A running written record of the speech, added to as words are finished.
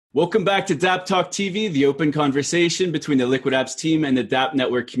Welcome back to DAPP Talk TV, the open conversation between the LiquidApps team and the DAPP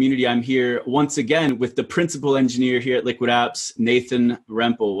Network community. I'm here once again with the principal engineer here at LiquidApps, Nathan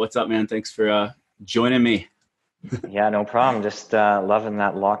Rempel. What's up, man? Thanks for joining me. Yeah, no problem. Just loving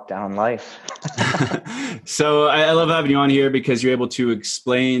that lockdown life. So I love having you on here because you're able to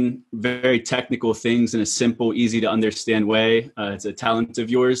explain very technical things in a simple, easy to understand way. It's a talent of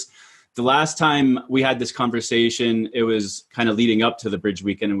yours. The last time we had this conversation, it was kind of leading up to the bridge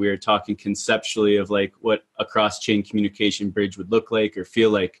weekend, and we were talking conceptually of like what a cross-chain communication bridge would look like or feel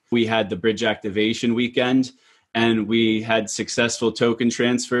like. We had the bridge activation weekend, and we had successful token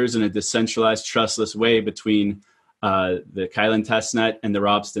transfers in a decentralized, trustless way between the Kylan testnet and the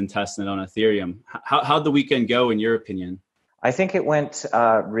Robston testnet on Ethereum. How'd the weekend go, in your opinion? I think it went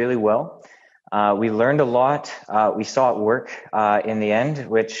really well. We learned a lot. We saw it work in the end,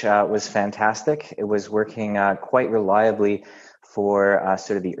 which was fantastic. It was working quite reliably for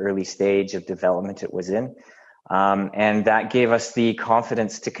sort of the early stage of development it was in. And that gave us the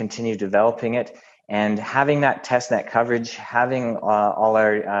confidence to continue developing it. And having that testnet coverage, having all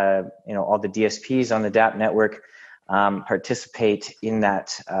our, all the DSPs on the DAPP network participate in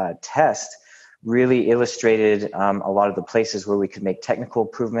that test really illustrated a lot of the places where we could make technical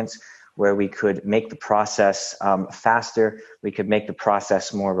improvements, where we could make the process faster, we could make the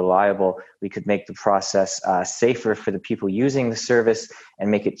process more reliable, we could make the process safer for the people using the service,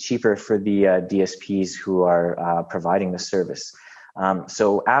 and make it cheaper for the DSPs who are providing the service.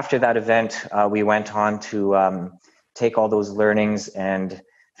 So after that event, we went on to take all those learnings and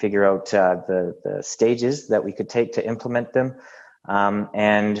figure out the stages that we could take to implement them.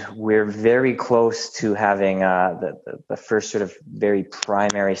 And we're very close to having the first sort of very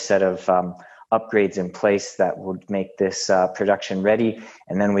primary set of upgrades in place that would make this production ready.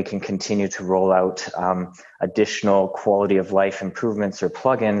 And then we can continue to roll out additional quality of life improvements or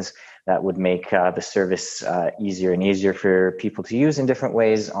plugins that would make the service easier and easier for people to use in different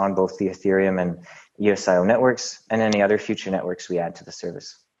ways on both the Ethereum and EOSIO networks and any other future networks we add to the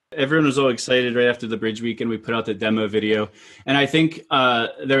service. Everyone was all excited right after the bridge weekend. We put out the demo video, and I think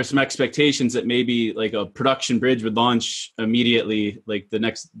there were some expectations that maybe like a production bridge would launch immediately, like the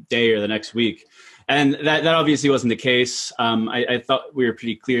next day or the next week. And that obviously wasn't the case. I thought we were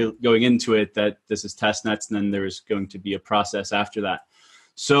pretty clear going into it that this is test nets, and then there was going to be a process after that.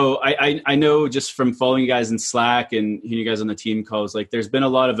 So I know just from following you guys in Slack and hearing you guys on the team calls, like there's been a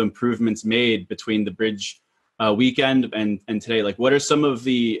lot of improvements made between the bridge weekend and today. Like, what are some of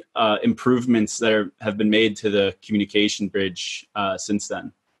the improvements that have been made to the communication bridge since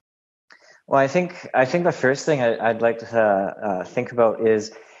then? Well, I think the first thing I'd like to think about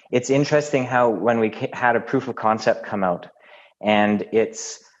is it's interesting how when we had a proof of concept come out, and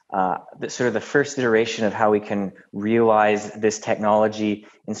it's sort of the first iteration of how we can realize this technology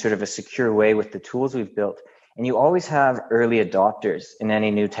in sort of a secure way with the tools we've built. And you always have early adopters in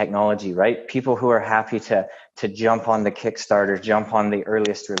any new technology, right? People who are happy to jump on the Kickstarter, jump on the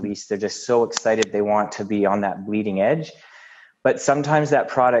earliest release. They're just so excited they want to be on that bleeding edge. But sometimes that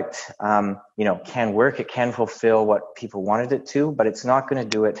product, can work. It can fulfill what people wanted it to, but it's not going to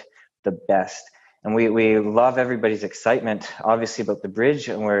do it the best. And we love everybody's excitement, obviously, about the bridge.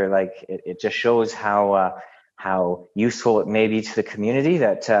 And we're like, it just shows how useful it may be to the community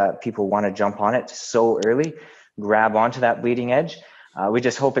that people want to jump on it so early, grab onto that bleeding edge. We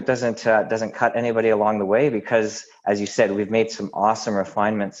just hope it doesn't cut anybody along the way, because, as you said, we've made some awesome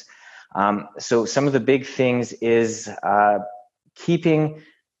refinements. So some of the big things is keeping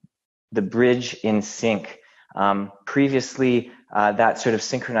the bridge in sync. Previously, that sort of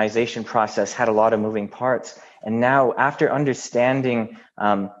synchronization process had a lot of moving parts. And now, after understanding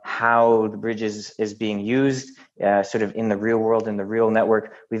how the bridge is being used sort of in the real world, in the real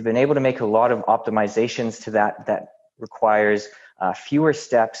network, we've been able to make a lot of optimizations to that requires fewer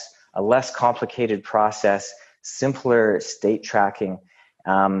steps, a less complicated process, simpler state tracking,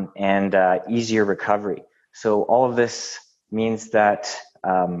 and easier recovery. So all of this means that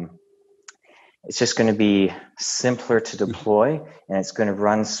it's just going to be simpler to deploy, and it's going to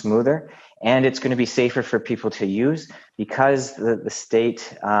run smoother, and it's going to be safer for people to use, because the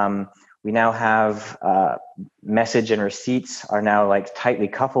state, we now have message and receipts are now like tightly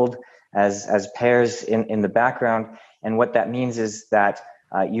coupled as pairs in the background. And what that means is that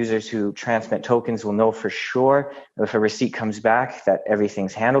users who transmit tokens will know for sure if a receipt comes back that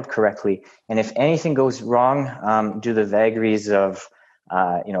everything's handled correctly. And if anything goes wrong due to the vagaries of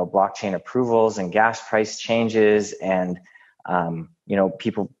blockchain approvals and gas price changes and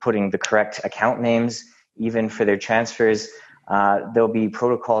people putting the correct account names even for their transfers, there'll be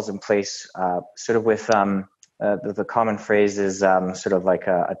protocols in place sort of with the common phrase is sort of like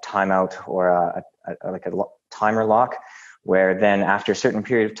a timeout or a timer lock, where then after a certain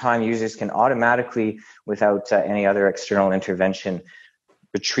period of time, users can automatically, without any other external intervention,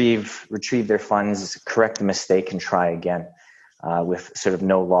 retrieve their funds, correct the mistake, and try again with sort of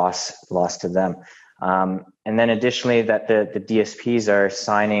no loss to them. And then additionally, that the DSPs are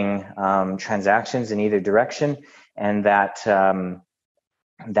signing transactions in either direction, and that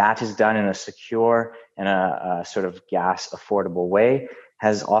is done in a secure and a sort of gas affordable way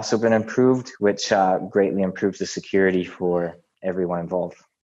has also been improved, which greatly improves the security for everyone involved.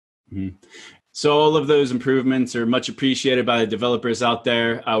 Mm-hmm. So all of those improvements are much appreciated by the developers out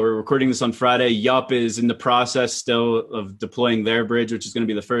there. We're recording this on Friday. Yup is in the process still of deploying their bridge, which is going to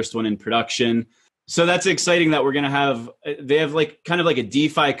be the first one in production. So that's exciting that we're going to they have kind of like a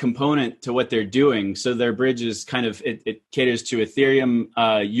DeFi component to what they're doing. So their bridge is kind of, it caters to Ethereum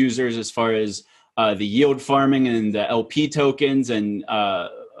users as far as the yield farming and the LP tokens and a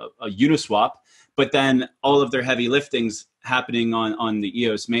Uniswap, but then all of their heavy liftings happening on the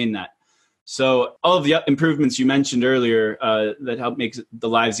EOS mainnet. So all of the improvements you mentioned earlier that help make the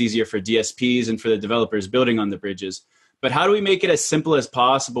lives easier for DSPs and for the developers building on the bridges. But how do we make it as simple as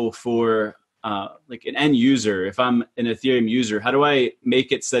possible for like an end user? If I'm an Ethereum user, how do I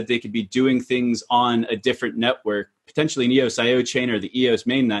make it so that they could be doing things on a different network, potentially an EOS.io chain or the EOS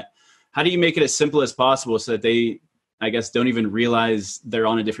mainnet? How do you make it as simple as possible so that they, I guess, don't even realize they're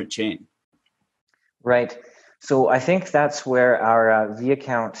on a different chain? Right. So I think that's where our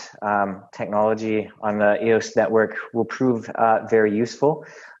V-Account technology on the EOS network will prove very useful.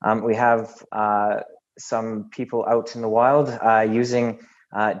 We have some people out in the wild using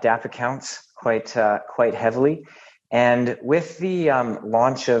DAPP accounts quite heavily. And with the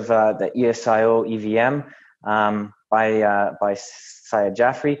launch of the EOS.io EVM by Syed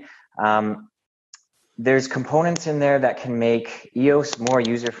Jaffrey, there's components in there that can make EOS more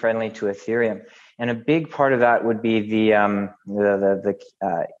user-friendly to Ethereum. And a big part of that would be the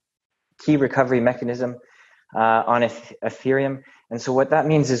key recovery mechanism on Ethereum. And so what that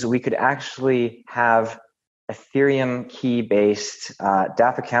means is we could actually have Ethereum key-based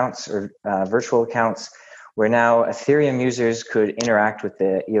DAPP accounts or virtual accounts where now Ethereum users could interact with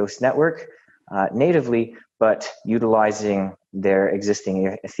the EOS network natively, but utilizing their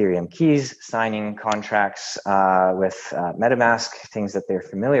existing Ethereum keys, signing contracts with MetaMask, things that they're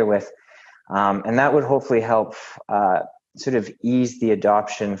familiar with. And that would hopefully help sort of ease the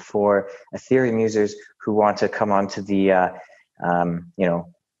adoption for Ethereum users who want to come onto the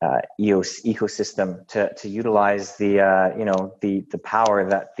EOS ecosystem to utilize the power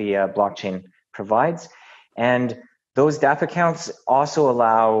that the blockchain provides. And those DAPP accounts also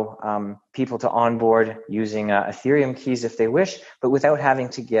allow people to onboard using Ethereum keys if they wish, but without having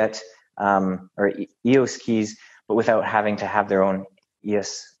to get or EOS keys, but without having to have their own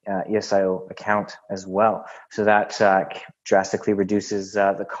EOS.io account as well. So that drastically reduces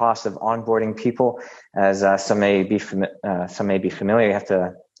the cost of onboarding people, as some may be familiar. You have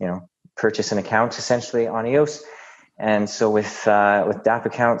to purchase an account essentially on EOS, and so with DAPP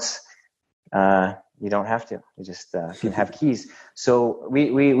accounts, you don't have to. You just can have keys. So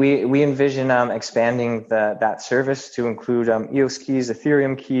we envision expanding that service to include EOS keys,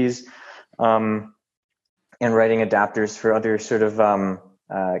 Ethereum keys, and writing adapters for other sort of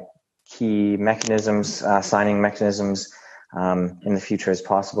key mechanisms, signing mechanisms in the future as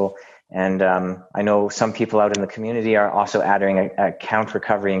possible. And I know some people out in the community are also adding account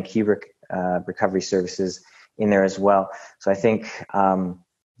recovery and key recovery services in there as well. So I think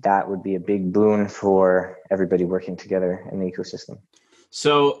that would be a big boon for everybody working together in the ecosystem.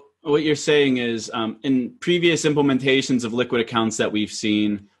 So what you're saying is in previous implementations of Liquid accounts that we've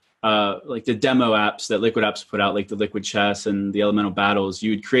seen, like the demo apps that LiquidApps put out, like the Liquid Chess and the Elemental Battles,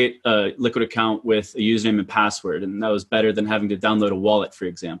 you would create a Liquid account with a username and password, and that was better than having to download a wallet, for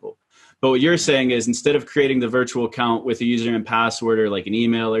example. But what you're saying is instead of creating the virtual account with a username and password or like an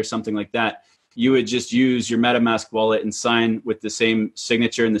email or something like that, you would just use your MetaMask wallet and sign with the same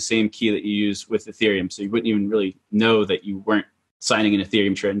signature and the same key that you use with Ethereum. So you wouldn't even really know that you weren't signing an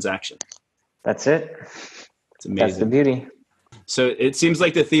Ethereum transaction. That's it. It's amazing. That's the beauty. So it seems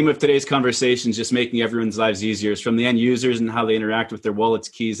like the theme of today's conversation is just making everyone's lives easier. It's from the end users and how they interact with their wallets,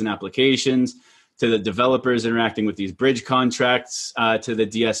 keys, and applications, to the developers interacting with these bridge contracts, to the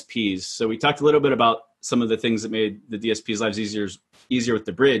DSPs. So we talked a little bit about some of the things that made the DSPs' lives easier with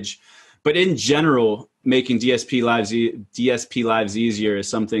the bridge. But in general, making DSP lives easier is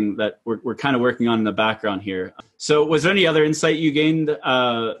something that we're kind of working on in the background here. So was there any other insight you gained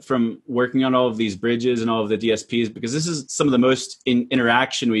from working on all of these bridges and all of the DSPs? Because this is some of the most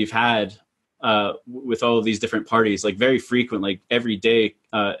interaction we've had with all of these different parties, like very frequent, like every day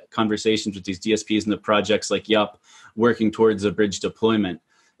conversations with these DSPs and the projects like Yup working towards a bridge deployment.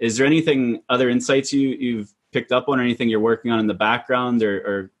 Is there anything, other insights you've picked up on, or anything you're working on in the background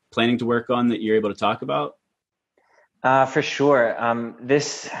or planning to work on that you're able to talk about? For sure.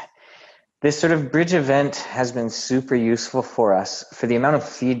 This sort of bridge event has been super useful for us for the amount of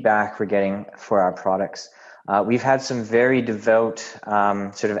feedback we're getting for our products. We've had some very devout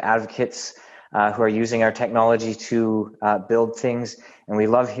sort of advocates who are using our technology to build things, and we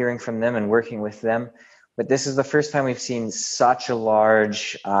love hearing from them and working with them. But this is the first time we've seen such a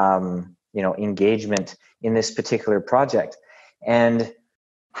large engagement in this particular project. And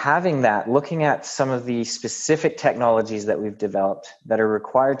having that, looking at some of the specific technologies that we've developed that are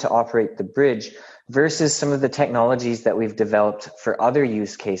required to operate the bridge versus some of the technologies that we've developed for other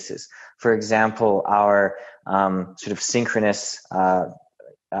use cases. For example, our sort of synchronous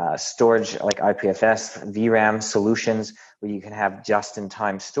storage like IPFS, VRAM solutions where you can have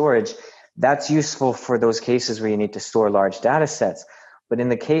just-in-time storage. That's useful for those cases where you need to store large data sets. But in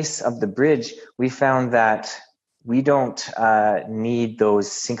the case of the bridge, we found that we don't need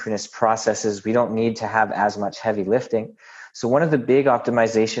those synchronous processes. We don't need to have as much heavy lifting. So one of the big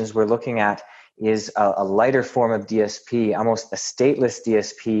optimizations we're looking at is a lighter form of DSP, almost a stateless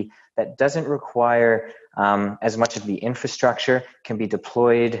DSP that doesn't require as much of the infrastructure, can be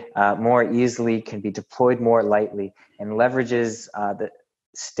deployed more easily, can be deployed more lightly, and leverages the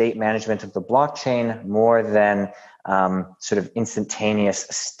state management of the blockchain more than sort of instantaneous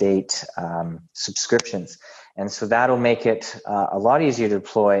state subscriptions. And so that'll make it a lot easier to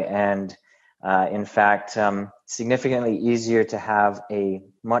deploy and, in fact, significantly easier to have a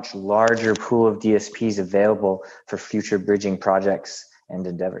much larger pool of DSPs available for future bridging projects and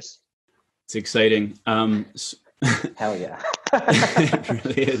endeavors. It's exciting. Hell yeah. It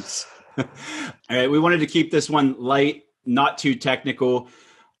really is. All right. We wanted to keep this one light, not too technical.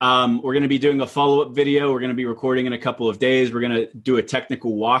 We're going to be doing a follow-up video. We're going to be recording in a couple of days. We're going to do a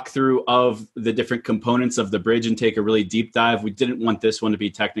technical walkthrough of the different components of the bridge and take a really deep dive. We didn't want this one to be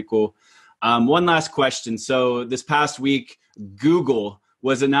technical. One last question. So this past week, Google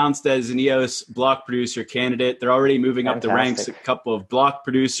was announced as an EOS block producer candidate. They're already moving up the ranks. A couple of block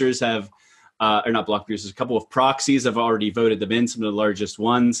producers have, or not block producers, a couple of proxies have already voted them in, some of the largest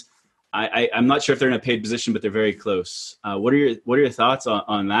ones. I'm not sure if they're in a paid position, but they're very close. What are your thoughts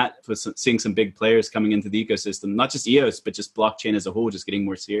on that? With seeing some big players coming into the ecosystem, not just EOS, but just blockchain as a whole, just getting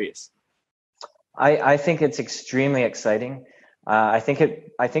more serious. I think it's extremely exciting. I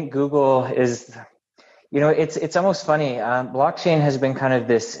think Google is, it's almost funny. Blockchain has been kind of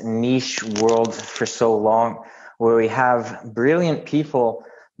this niche world for so long, where we have brilliant people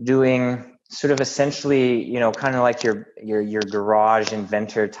doing sort of essentially, kind of like your garage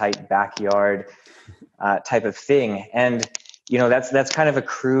inventor type backyard type of thing. And, that's kind of a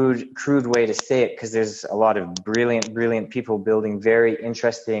crude way to say it, because there's a lot of brilliant people building very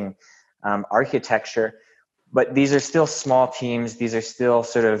interesting architecture. But these are still small teams. These are still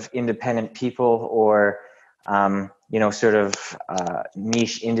sort of independent people or,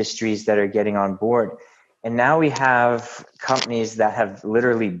 niche industries that are getting on board. And now we have companies that have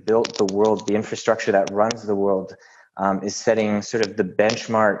literally built the world. The infrastructure that runs the world is setting sort of the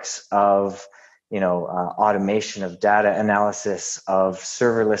benchmarks of, automation, of data analysis, of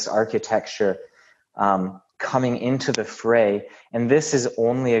serverless architecture coming into the fray. And this is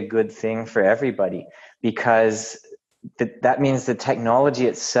only a good thing for everybody, because that means the technology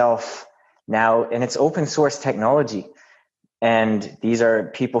itself now, and it's open source technology. And these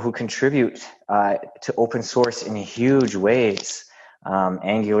are people who contribute to open source in huge ways.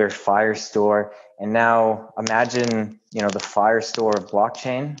 Angular, Firestore, and now imagine, the Firestore of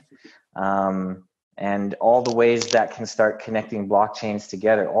blockchain, and all the ways that can start connecting blockchains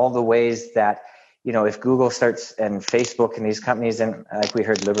together. All the ways that, if Google starts and Facebook and these companies, and like we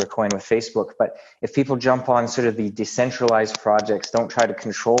heard Libercoin with Facebook, but if people jump on sort of the decentralized projects, don't try to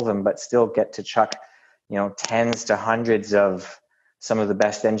control them, but still get to chuck tens to hundreds of some of the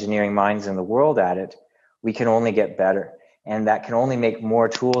best engineering minds in the world at it, we can only get better. And that can only make more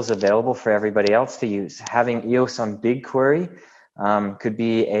tools available for everybody else to use. Having EOS on BigQuery could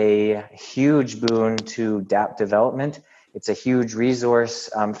be a huge boon to DAPP development. It's a huge resource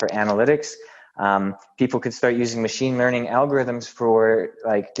for analytics. People could start using machine learning algorithms for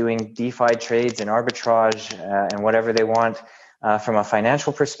like doing DeFi trades and arbitrage and whatever they want. From a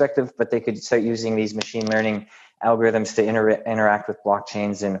financial perspective, but they could start using these machine learning algorithms to interact with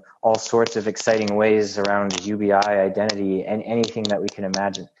blockchains in all sorts of exciting ways around UBI, identity, and anything that we can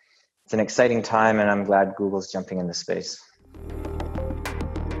imagine. It's an exciting time, and I'm glad Google's jumping in the space.